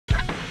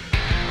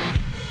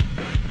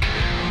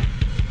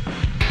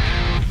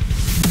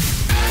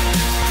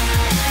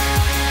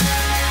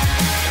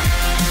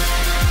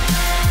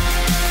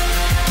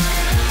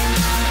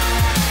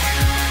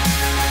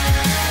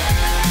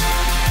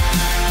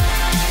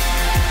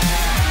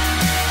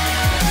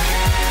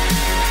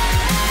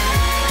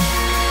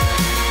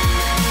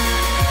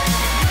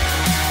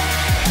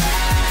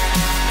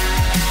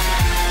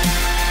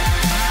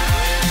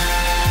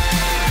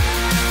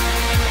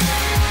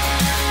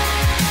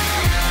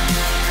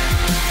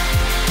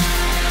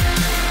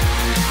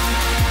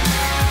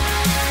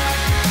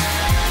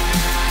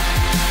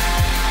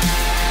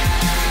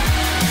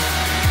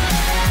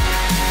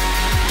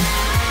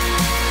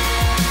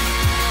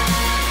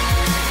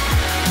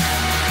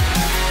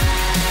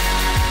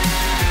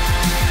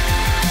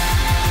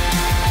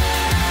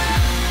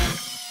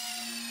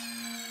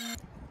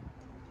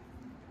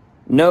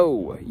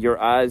No,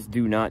 your eyes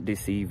do not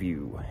deceive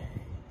you.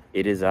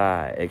 It is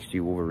I,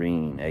 XG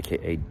Wolverine,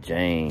 aka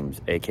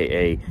James,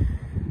 aka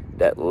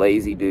that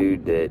lazy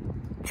dude that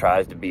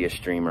tries to be a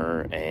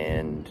streamer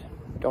and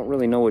don't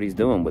really know what he's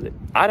doing with it.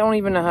 I don't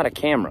even know how to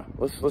camera.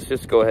 Let's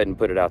just go ahead and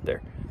put it out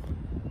there.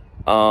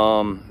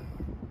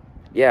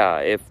 Yeah,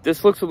 if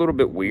this looks a little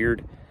bit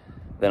weird,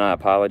 then I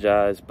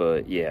apologize,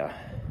 but yeah,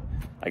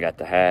 I got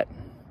the hat,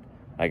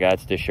 I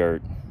got the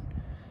shirt,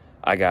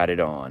 I got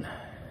it on.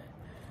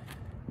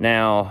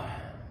 Now,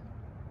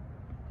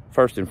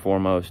 first and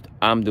foremost,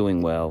 I'm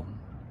doing well.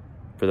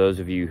 For those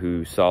of you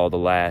who saw the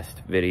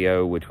last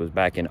video, which was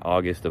back in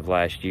August of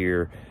last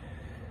year,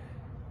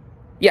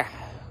 yeah,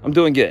 I'm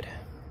doing good.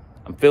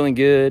 I'm feeling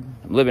good,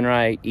 I'm living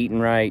right, eating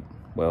right,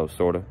 well,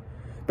 sort of.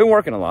 Been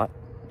working a lot,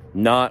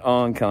 not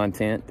on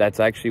content. That's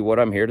actually what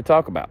I'm here to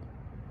talk about.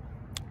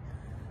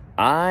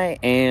 I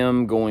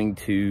am going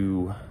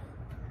to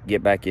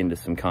get back into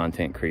some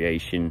content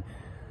creation.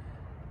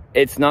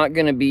 It's not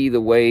going to be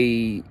the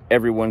way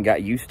everyone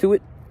got used to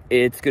it.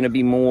 It's going to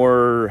be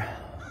more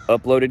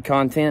uploaded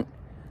content.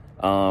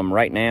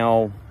 Right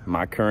now,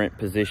 my current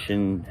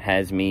position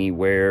has me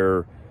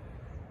where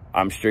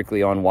I'm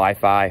strictly on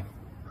Wi-Fi,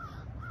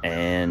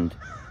 and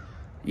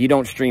you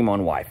don't stream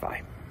on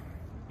Wi-Fi.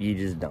 You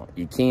just don't.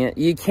 You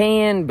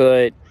can,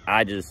 but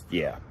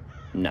yeah,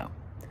 no,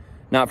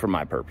 not for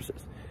my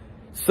purposes.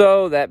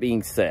 So that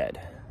being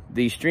said,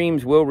 the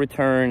streams will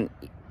return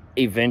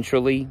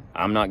eventually.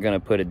 I'm not going to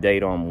put a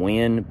date on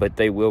when, but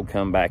they will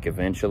come back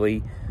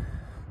eventually.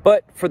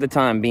 But for the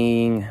time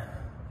being,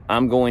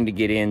 I'm going to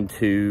get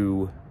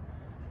into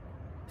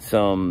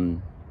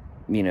some,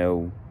 you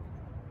know,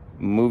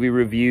 movie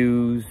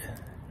reviews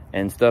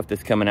and stuff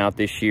that's coming out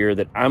this year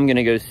that I'm going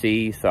to go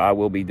see. So I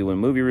will be doing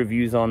movie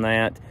reviews on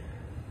that.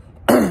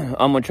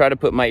 I'm going to try to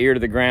put my ear to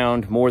the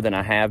ground more than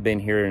I have been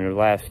here in the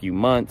last few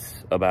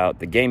months about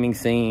the gaming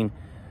scene.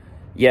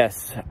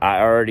 Yes, I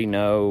already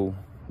know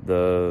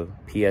the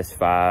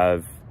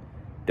PS5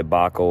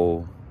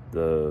 debacle,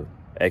 the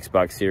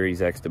Xbox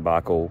Series X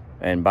debacle,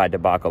 and by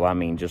debacle I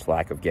mean just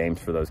lack of games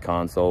for those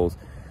consoles.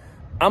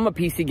 I'm a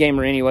PC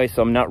gamer anyway,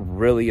 so I'm not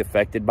really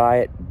affected by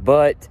it,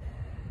 but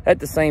at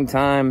the same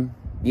time,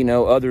 you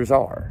know, others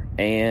are.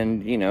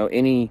 And, you know,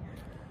 any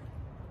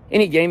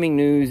gaming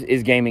news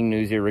is gaming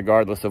news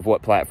regardless of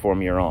what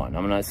platform you're on.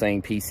 I'm not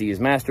saying PC is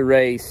master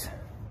race,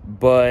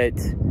 but,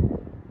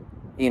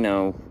 you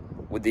know,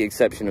 with the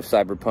exception of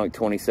Cyberpunk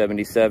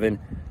 2077,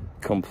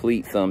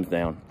 complete thumbs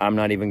down. I'm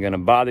not even going to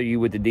bother you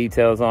with the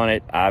details on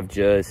it. I've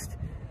just,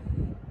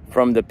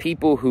 from the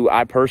people who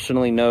I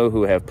personally know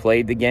who have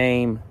played the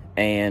game,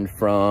 and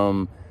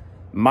from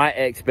my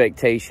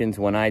expectations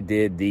when I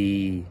did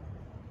the,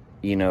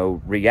 you know,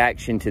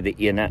 reaction to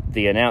the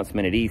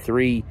announcement at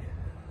E3,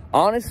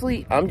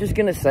 honestly, I'm just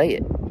going to say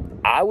it.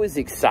 I was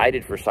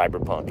excited for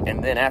Cyberpunk,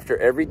 and then after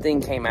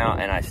everything came out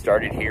and I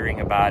started hearing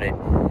about it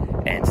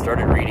and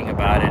started reading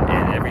about it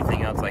and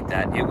everything else like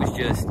that, it was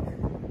just,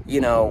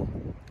 you know,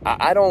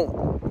 I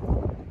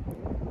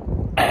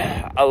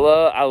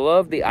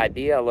love the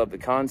idea, I love the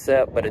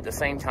concept, but at the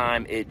same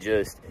time,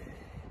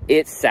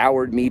 it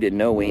soured me to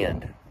no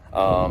end.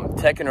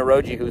 Tekken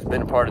Oroji, who's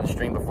been a part of the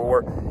stream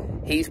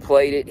before, he's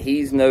played it,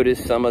 he's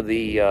noticed some of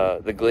the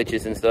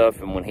glitches and stuff,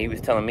 and when he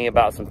was telling me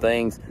about some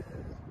things,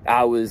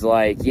 I was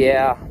like,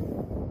 yeah,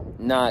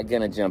 not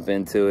gonna jump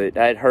into it.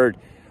 I'd heard,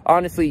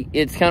 honestly,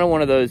 it's kind of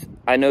one of those,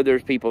 I know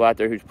there's people out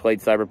there who's played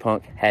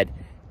Cyberpunk, had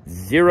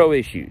zero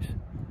issues,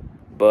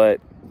 but,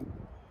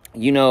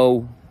 you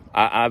know,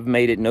 I've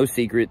made it no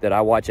secret that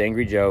I watch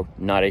Angry Joe,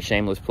 not a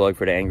shameless plug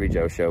for the Angry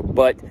Joe show,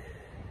 but,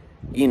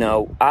 you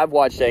know, I've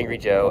watched Angry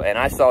Joe, and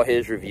I saw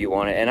his review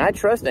on it, and I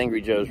trust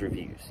Angry Joe's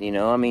reviews, you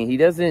know, I mean, he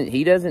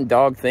doesn't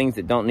dog things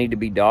that don't need to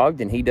be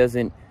dogged, and he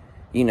doesn't,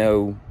 you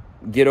know,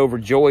 get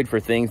overjoyed for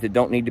things that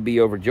don't need to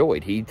be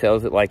overjoyed. He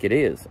tells it like it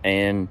is,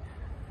 and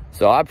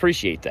so I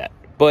appreciate that.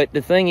 But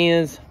the thing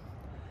is,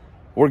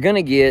 we're going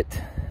to get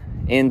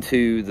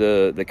into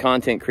the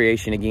content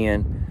creation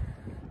again.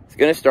 It's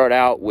going to start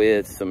out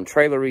with some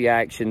trailer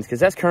reactions,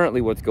 because that's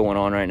currently what's going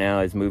on right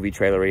now, is movie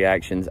trailer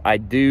reactions. I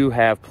do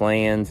have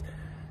plans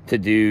to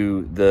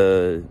do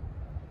the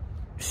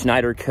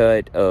Snyder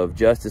cut of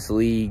Justice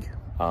League.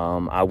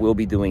 I will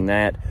be doing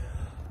that.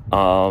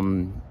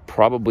 I'm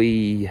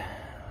probably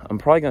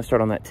going to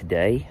start on that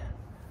today.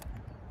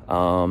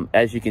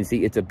 As you can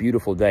see, it's a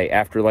beautiful day.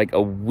 After like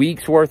a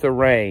week's worth of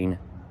rain,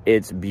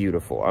 it's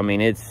beautiful. I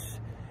mean, it's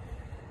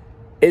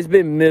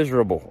been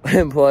miserable.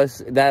 And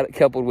plus, that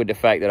coupled with the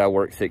fact that I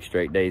worked 6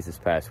 straight days this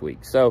past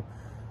week. So,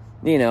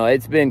 you know,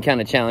 it's been kind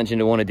of challenging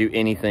to want to do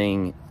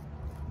anything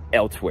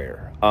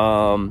elsewhere.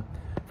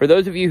 For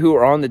those of you who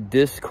are on the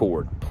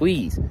Discord,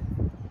 please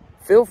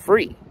feel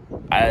free.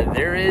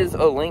 There is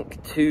a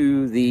link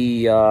to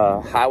the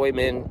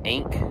Highwaymen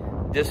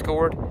Inc.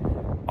 Discord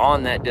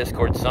on that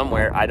Discord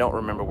somewhere. I don't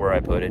remember where I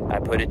put it. I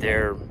put it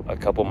there a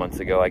couple months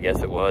ago, I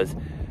guess it was.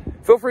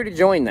 Feel free to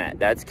join that.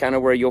 That's kind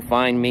of where you'll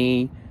find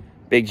me.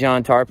 Big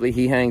John Tarpley,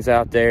 he hangs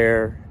out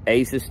there.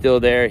 Ace is still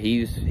there.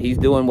 He's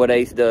doing what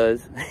Ace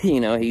does. You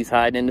know, he's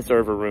hiding in the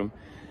server room.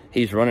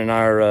 He's running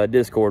our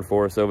Discord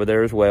for us over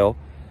there as well.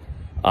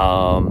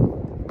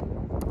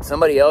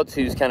 Somebody else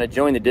who's kind of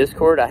joined the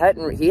Discord,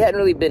 he hadn't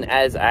really been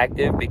as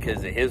active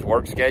because of his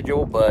work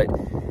schedule, but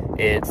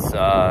it's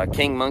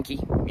King Monkey.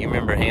 You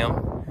remember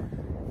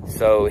him?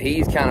 So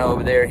he's kind of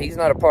over there. He's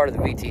not a part of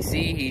the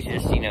VTC. He's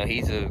just, you know,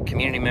 he's a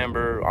community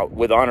member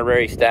with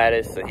honorary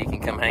status, so he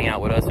can come hang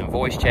out with us in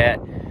voice chat.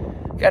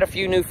 Got a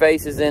few new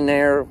faces in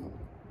there.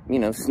 You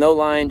know,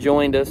 Snowline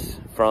joined us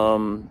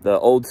from the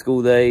old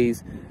school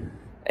days.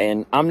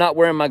 And I'm not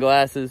wearing my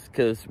glasses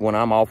because when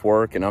I'm off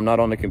work and I'm not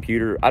on the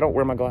computer, I don't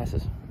wear my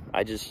glasses.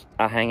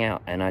 I hang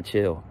out and I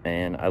chill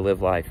and I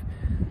live life.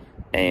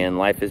 And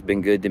life has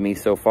been good to me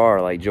so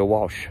far, like Joe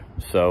Walsh.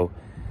 So,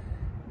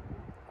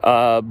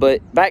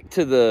 but back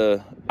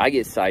to I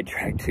get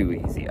sidetracked too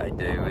easy. I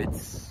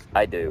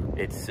do.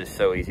 It's just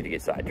so easy to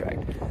get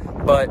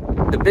sidetracked.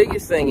 But the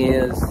biggest thing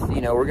is,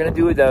 you know, we're going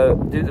to do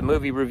the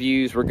movie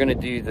reviews. We're going to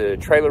do the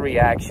trailer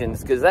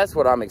reactions because that's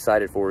what I'm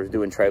excited for, is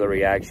doing trailer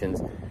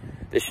reactions.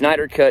 The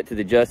Snyder Cut to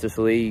the Justice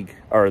League,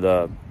 or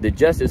the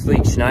Justice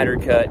League Snyder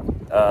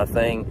Cut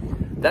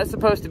thing, that's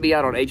supposed to be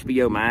out on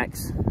HBO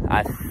Max.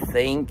 I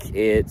think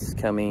it's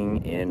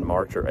coming in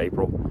March or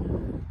April.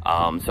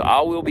 So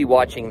I will be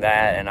watching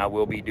that, and I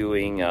will be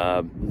doing,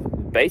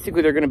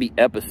 basically they're going to be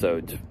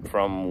episodes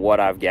from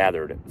what I've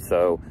gathered.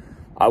 So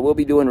I will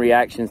be doing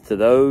reactions to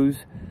those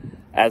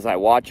as I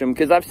watch them,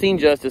 because I've seen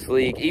Justice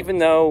League, even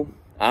though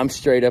I'm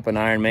straight up an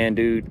Iron Man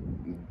dude,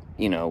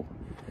 you know,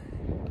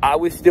 I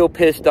was still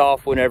pissed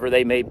off whenever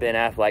they made Ben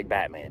Affleck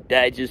Batman.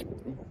 That just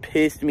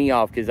pissed me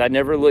off because I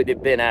never looked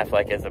at Ben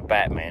Affleck as a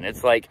Batman.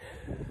 It's like,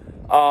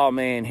 oh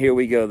man, here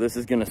we go. This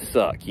is going to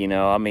suck, you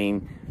know? I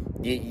mean,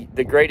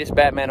 the greatest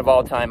Batman of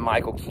all time,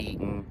 Michael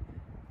Keaton.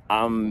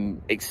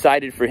 I'm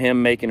excited for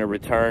him making a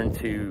return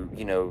to,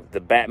 you know,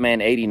 the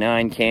Batman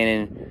 89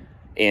 canon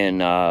in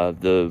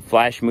the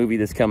Flash movie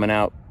that's coming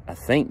out, I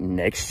think,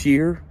 next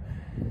year.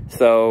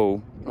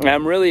 So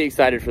I'm really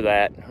excited for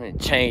that. I'm gonna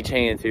change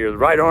hands here. The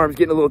right arm's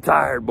getting a little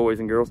tired, boys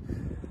and girls.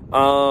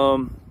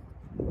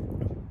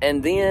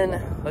 And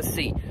then, let's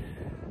see.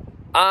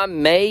 I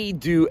may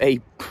do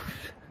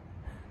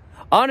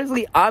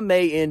honestly, I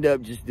may end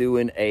up just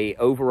doing a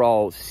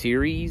overall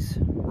series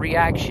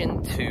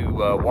reaction to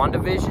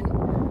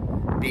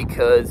WandaVision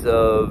because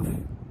of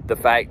the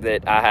fact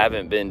that I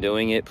haven't been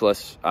doing it.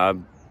 Plus,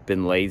 I've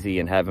been lazy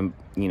and haven't,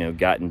 you know,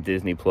 gotten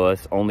Disney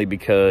Plus, only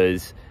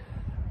because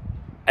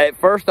at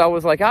first I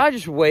was like, I'll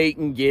just wait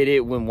and get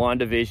it when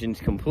WandaVision's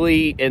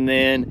complete, and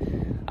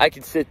then I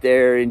can sit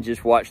there and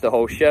just watch the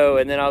whole show.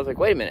 And then I was like,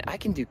 wait a minute, I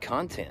can do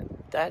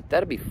content.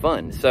 That'll be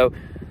fun. So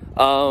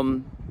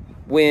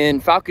when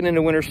Falcon and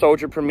the Winter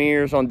Soldier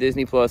premieres on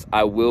Disney Plus,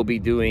 I will be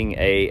doing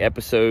a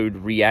episode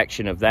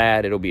reaction of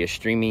that. It'll be a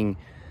streaming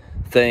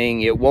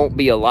thing. It won't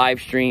be a live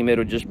stream.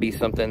 It'll just be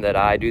something that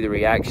I do the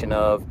reaction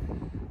of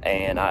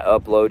and I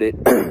upload it.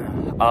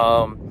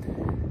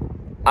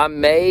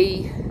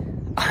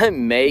 I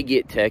may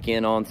get tech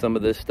in on some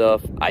of this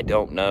stuff. I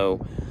don't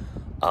know.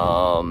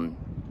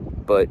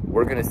 But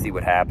we're going to see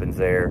what happens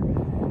there.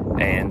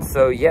 And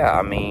so, yeah,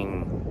 I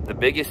mean, the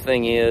biggest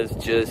thing is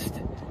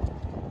just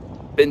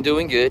been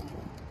doing good.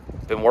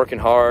 Been working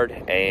hard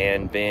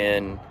and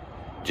been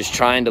just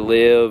trying to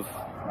live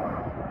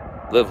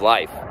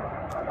life.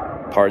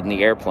 Pardon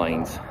the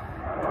airplanes.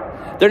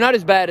 They're not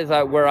as bad as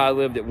where I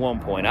lived at one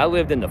point. I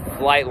lived in the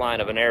flight line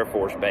of an Air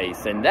Force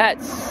base, and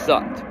that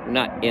sucked.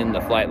 Not in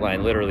the flight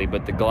line, literally,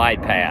 but the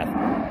glide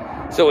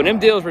path. So when them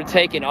deals were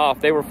taking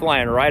off, they were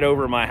flying right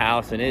over my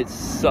house, and it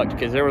sucked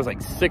because there was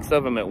like 6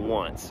 of them at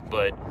once.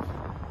 But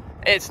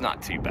it's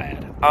not too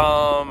bad.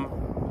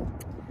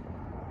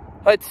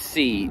 Let's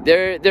see.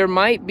 There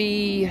might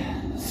be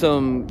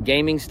some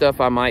gaming stuff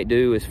I might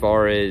do as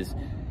far as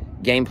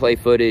gameplay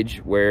footage,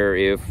 where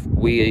if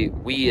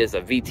we as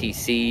a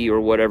VTC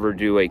or whatever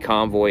do a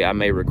convoy, I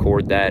may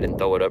record that and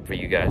throw it up for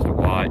you guys to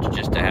watch,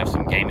 just to have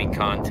some gaming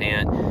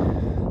content.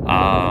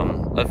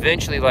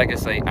 Eventually, like I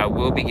say, I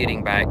will be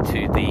getting back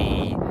to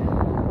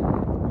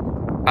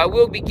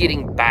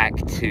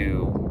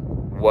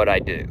what I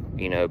do,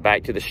 you know,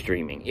 back to the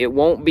streaming. It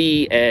won't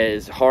be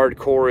as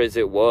hardcore as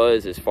it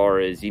was, as far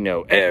as, you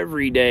know,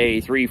 every day,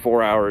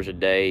 3-4 hours a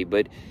day,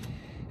 but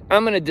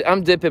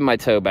I'm dipping my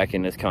toe back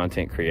in this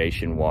content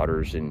creation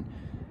waters, and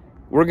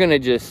we're gonna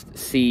just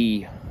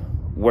see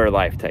where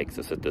life takes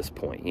us at this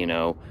point, you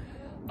know.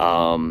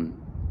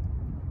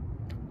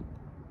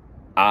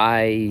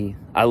 I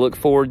look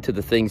forward to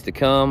the things to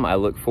come. I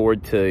look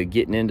forward to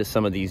getting into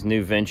some of these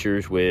new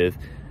ventures with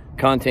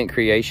content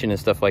creation and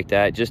stuff like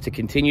that, just to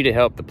continue to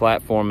help the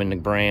platform and the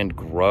brand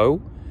grow.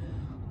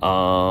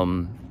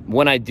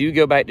 When I do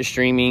go back to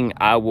streaming,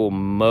 I will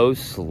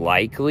most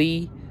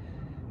likely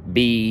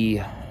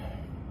be...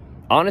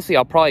 Honestly,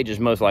 I'll probably just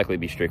most likely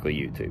be strictly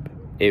YouTube.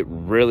 It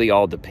really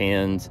all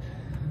depends.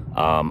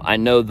 I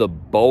know the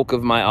bulk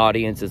of my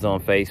audience is on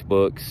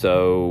Facebook,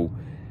 so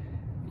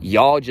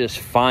y'all just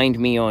find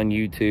me on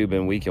YouTube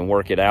and we can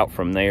work it out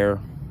from there.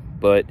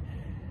 But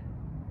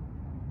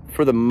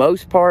for the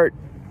most part,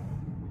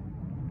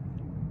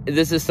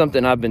 this is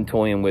something I've been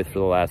toying with for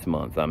the last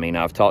month. I mean,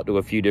 I've talked to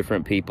a few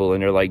different people,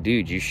 and they're like,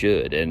 dude, you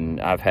should. And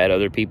I've had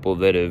other people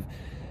that have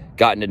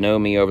gotten to know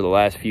me over the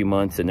last few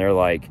months, and they're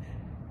like,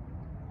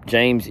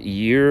 James,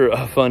 you're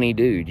a funny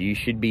dude. You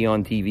should be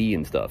on TV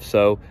and stuff.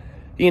 So,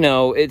 you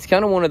know, it's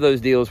kind of one of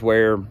those deals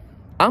where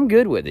I'm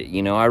good with it.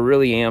 You know, I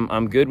really am.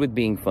 I'm good with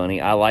being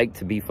funny. I like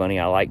to be funny.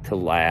 I like to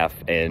laugh.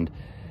 And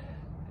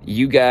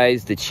you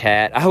guys, the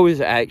chat, I was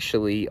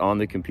actually on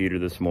the computer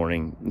this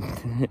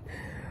morning.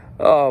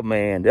 Oh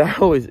man,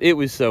 it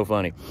was so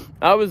funny.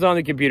 I was on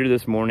the computer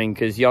this morning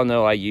because y'all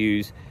know I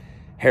use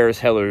Harris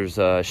Heller's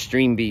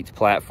Stream Beats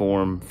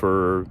platform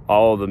for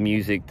all the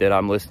music that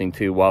I'm listening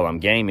to while I'm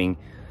gaming,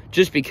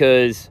 just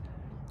because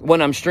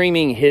when I'm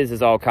streaming, his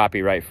is all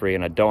copyright free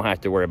and I don't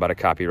have to worry about a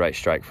copyright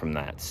strike from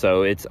that.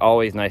 So it's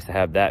always nice to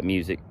have that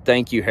music.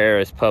 Thank you,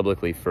 Harris,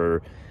 publicly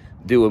for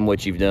doing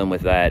what you've done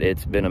with that.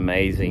 It's been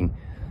amazing.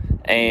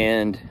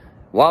 And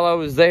while I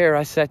was there,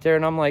 I sat there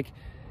and I'm like,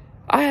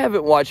 I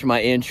haven't watched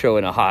my intro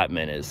in a hot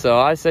minute. So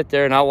I sat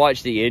there and I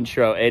watched the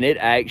intro, and it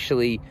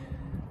actually,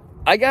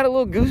 I got a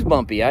little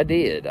goosebumpy. I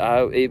did.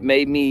 It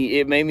made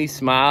me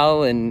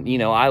smile, and you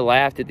know, I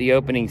laughed at the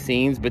opening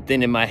scenes, but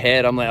then in my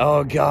head I'm like,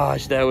 oh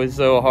gosh, that was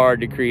so hard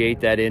to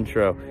create that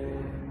intro.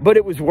 But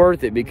it was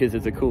worth it because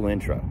it's a cool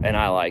intro and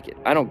I like it.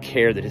 I don't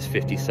care that it's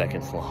 50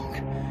 seconds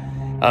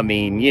long. I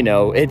mean, you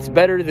know, it's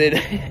better than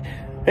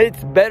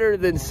it's better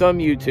than some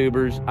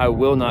YouTubers, I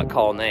will not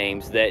call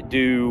names, that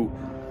do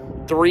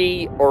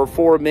 3 or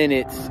 4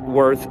 minutes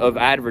worth of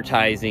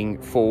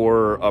advertising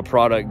for a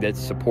product that's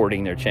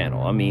supporting their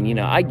channel. I mean, you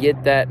know, I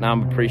get that and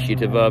I'm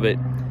appreciative of it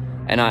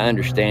and I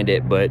understand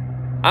it, but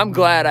I'm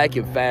glad I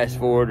can fast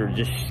forward or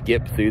just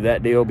skip through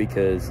that deal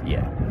because,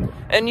 yeah.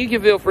 And you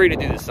can feel free to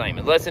do the same.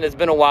 Unless it's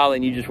been a while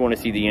and you just want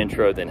to see the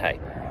intro, then hey,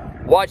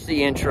 watch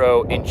the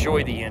intro,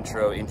 enjoy the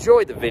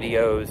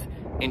videos,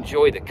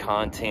 enjoy the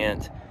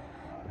content,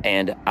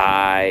 and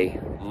I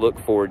look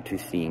forward to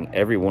seeing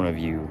every one of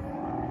you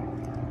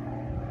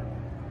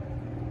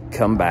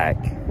come back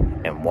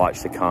and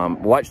watch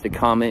the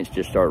comments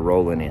just start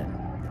rolling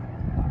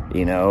in.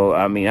 You know,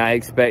 I mean, I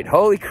expect,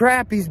 holy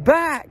crap, he's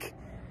back,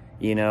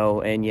 you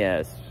know. And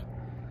yes,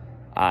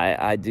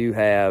 I do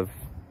have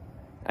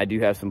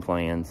some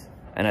plans,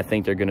 and I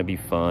think they're going to be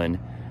fun.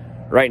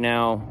 Right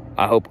now,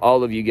 I hope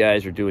all of you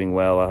guys are doing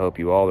well. I hope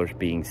you all are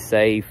being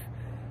safe.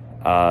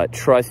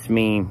 Trust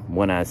me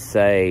when I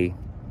say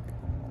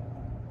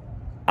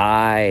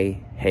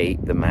I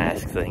hate the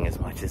mask thing as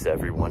much as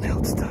everyone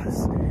else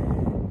does.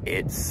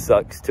 It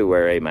sucks to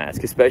wear a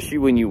mask, especially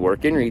when you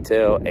work in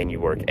retail and you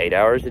work 8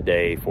 hours a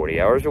day,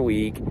 40 hours a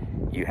week.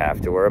 You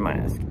have to wear a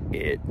mask.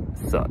 It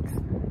sucks.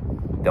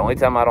 The only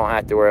time I don't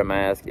have to wear a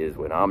mask is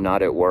when I'm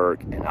not at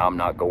work and I'm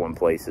not going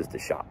places to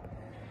shop.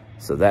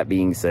 So that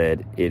being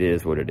said, it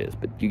is what it is.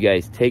 But you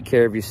guys take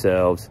care of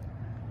yourselves.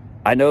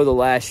 I know the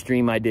last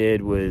stream I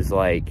did was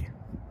like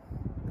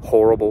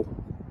horrible.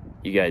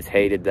 You guys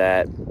hated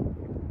that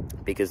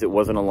because it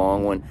wasn't a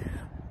long one.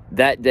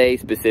 That day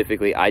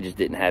specifically, I just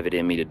didn't have it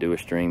in me to do a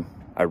stream.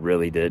 I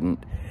really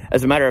didn't.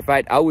 As a matter of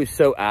fact, I was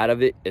so out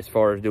of it as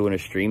far as doing a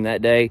stream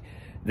that day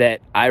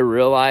that I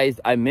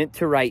realized I meant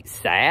to write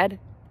sad.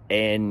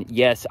 And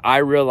yes, I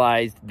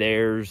realized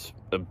there's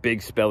a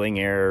big spelling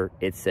error.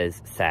 It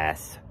says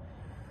sass.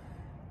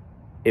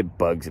 It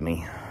bugs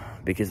me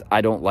because I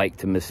don't like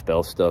to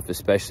misspell stuff,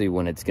 especially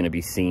when it's going to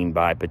be seen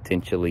by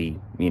potentially,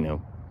 you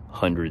know,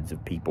 hundreds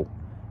of people.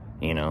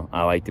 You know,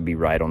 I like to be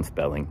right on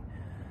spelling.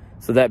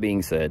 So that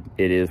being said,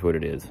 it is what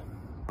it is.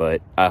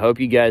 But I hope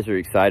you guys are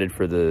excited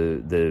for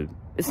the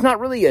it's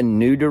not really a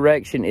new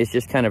direction. It's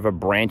just kind of a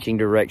branching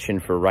direction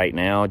for right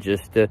now,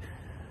 just to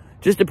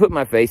put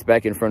my face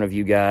back in front of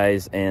you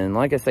guys. And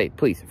like I say,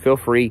 please feel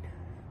free.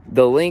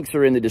 The links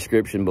are in the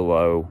description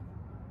below.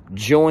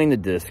 Join the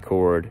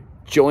Discord.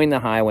 Join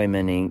the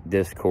Highwayman Inc.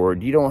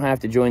 Discord. You don't have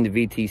to join the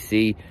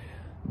VTC.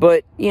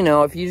 But, you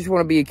know, if you just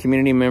want to be a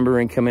community member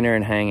and come in there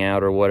and hang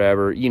out or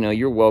whatever, you know,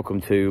 you're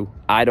welcome to.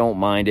 I don't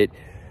mind it.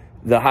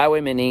 The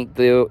Highwayman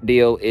Inc.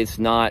 deal is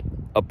not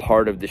a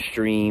part of the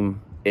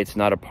stream. It's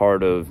not a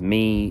part of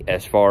me,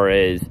 as far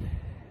as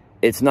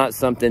it's not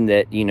something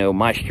that, you know,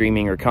 my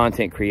streaming or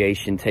content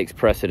creation takes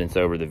precedence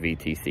over the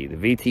VTC.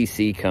 The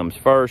VTC comes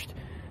first,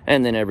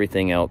 and then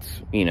everything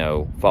else, you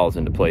know, falls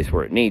into place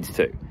where it needs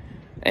to.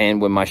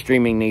 And when my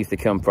streaming needs to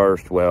come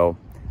first, well,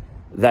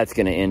 that's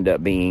going to end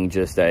up being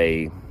just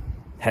a,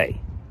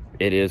 hey,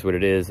 it is what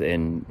it is,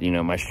 and, you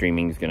know, my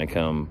streaming is going to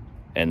come,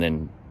 and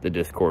then the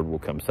Discord will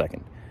come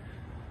second.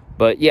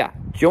 But yeah,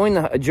 join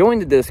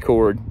the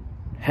Discord,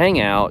 hang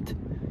out.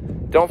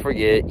 Don't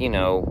forget, you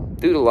know,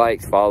 do the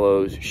likes,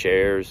 follows,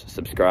 shares,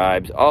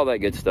 subscribes, all that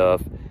good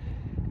stuff.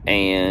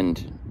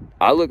 And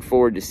I look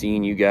forward to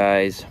seeing you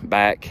guys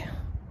back,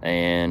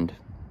 and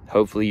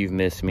hopefully you've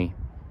missed me.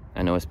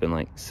 I know it's been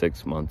like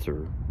 6 months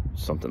or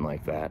something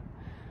like that.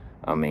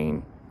 I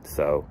mean,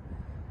 so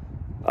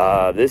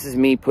this is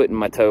me putting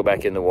my toe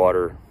back in the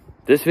water.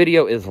 This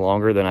video is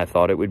longer than I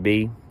thought it would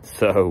be,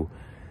 so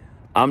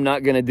I'm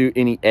not going to do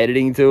any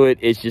editing to it.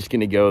 It's just going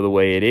to go the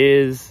way it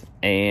is,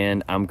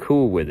 and I'm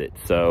cool with it.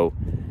 So,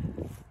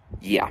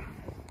 yeah.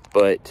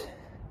 But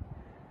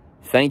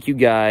thank you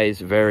guys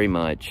very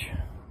much.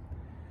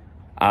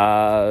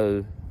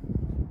 Have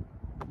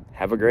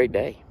a great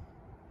day.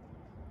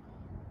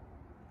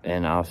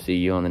 And I'll see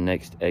you on the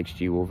next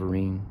XG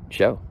Wolverine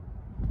show.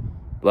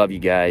 Love you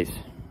guys.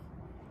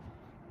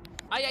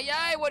 Ay, ay,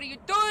 ay, what are you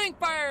doing,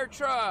 fire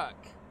truck?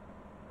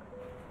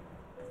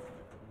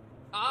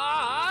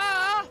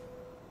 Ah!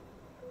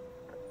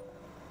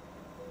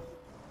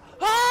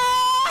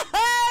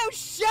 Oh,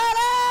 shut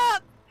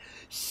up!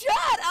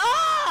 Shut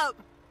up!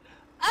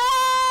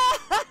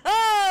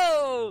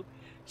 Oh!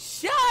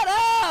 Shut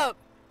up!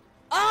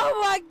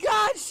 Oh my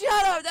God,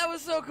 shut up! That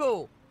was so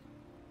cool.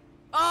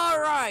 All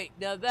right,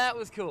 now that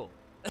was cool.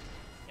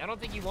 I don't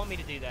think you want me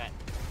to do that.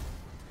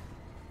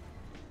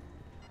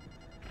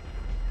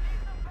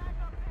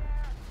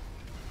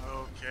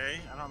 Okay,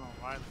 I don't know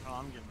why the hell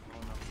I'm getting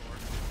blown up for.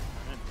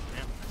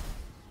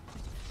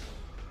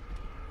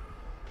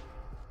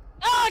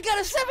 Oh, I got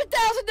a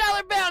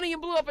 $7,000 bounty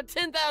and blew up a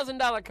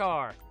 $10,000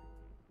 car.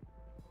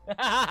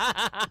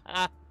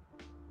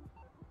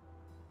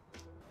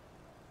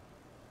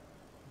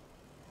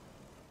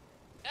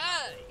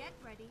 Get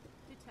ready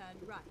to turn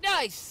right.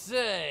 Nice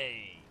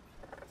save.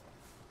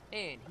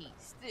 And he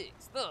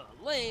sticks the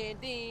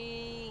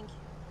landing.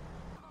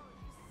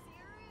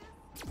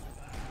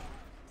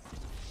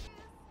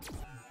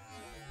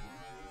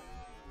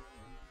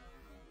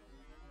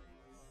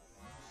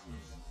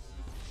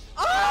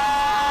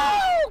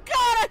 Oh,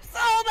 God, I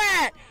saw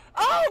that!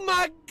 Oh,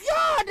 my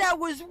God, that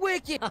was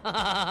wicked!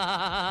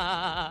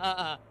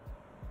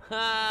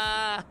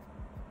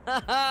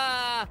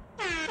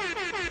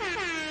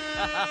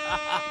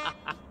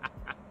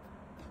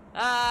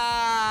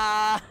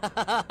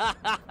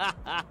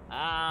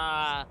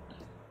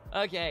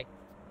 Okay,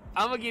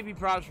 I'm gonna give you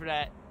props for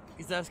that,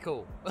 because that's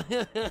cool.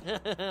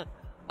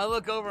 I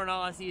look over and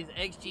all I see is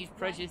XG's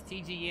Precious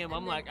TGM.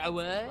 I'm like, oh,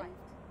 what?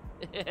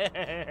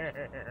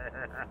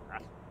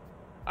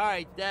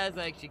 Alright, that's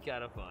actually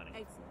kind of funny.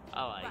 Excellent.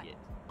 I like it.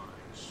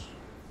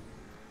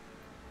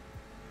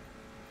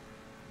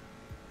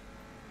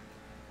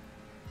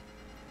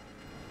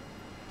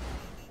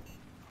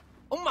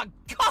 Oh my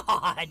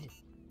God!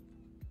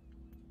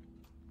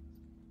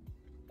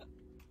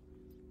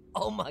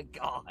 Oh my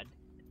God!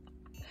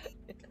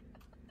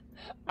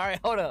 Alright,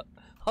 hold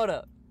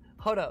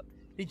up.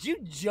 Did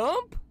you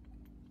jump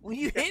when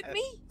you hit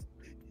me?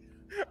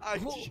 I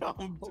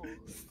jumped.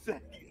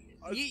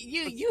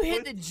 You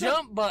hit the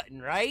jump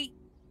button, right?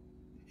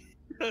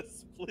 A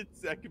split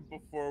second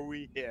before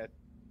we hit.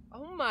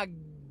 Oh my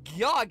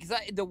God, because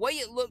the way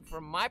it looked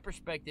from my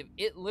perspective,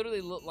 it literally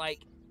looked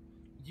like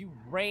you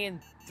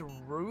ran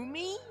through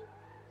me.